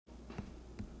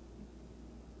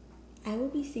I will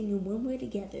be singing when we're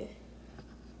together.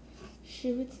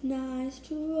 Sure, it's nice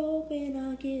to open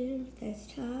a gift that's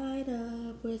tied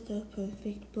up with a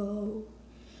perfect bow.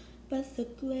 But the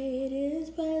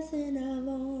greatest present of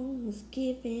all was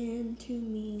given to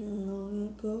me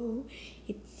long ago.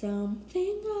 It's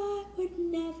something I would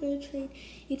never trade.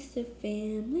 It's the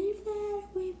family that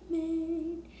we've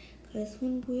made. 'Cause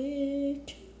when we're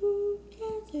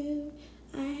together,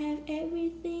 I have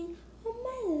everything on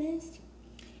my list.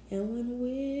 And when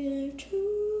we're together,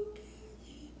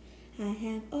 I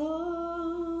have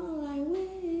all I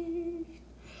wish.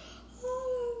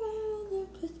 All around the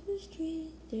Christmas tree,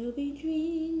 there'll be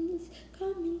dreams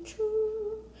coming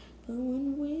true. But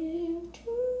when we're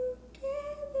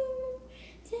together,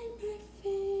 then my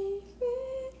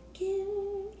favorite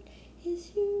gift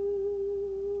is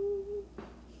you.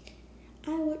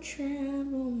 I would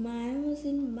travel miles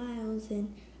and miles,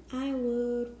 and I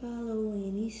would follow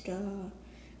any star.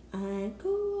 I'd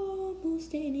go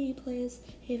almost any place,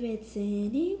 if it's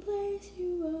any place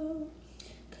you are.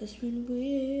 'Cause when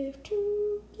we're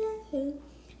together,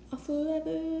 I'll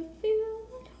forever feel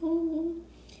at home.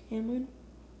 And when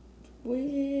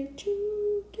we're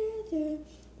together,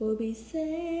 we'll be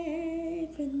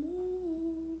safe and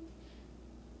warm.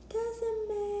 Doesn't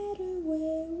matter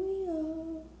where we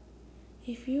are,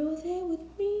 if you're there with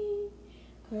me.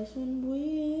 'Cause when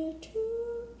we're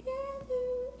together,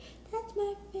 that's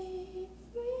my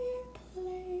favorite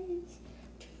place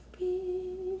to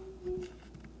be.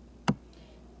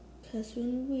 'Cause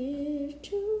when we're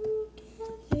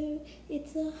together,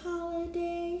 it's a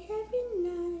holiday every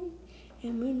night.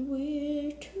 And when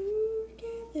we're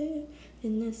together,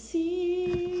 then the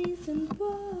season's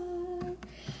bright.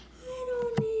 I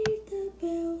don't need the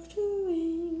bell to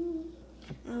ring,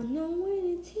 I'll know when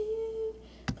it's here.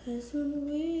 'Cause when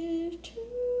we're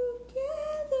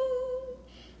together,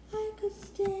 I could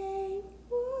stay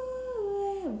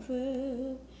forever.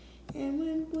 And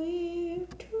when we're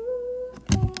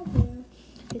together,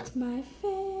 it's my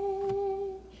favorite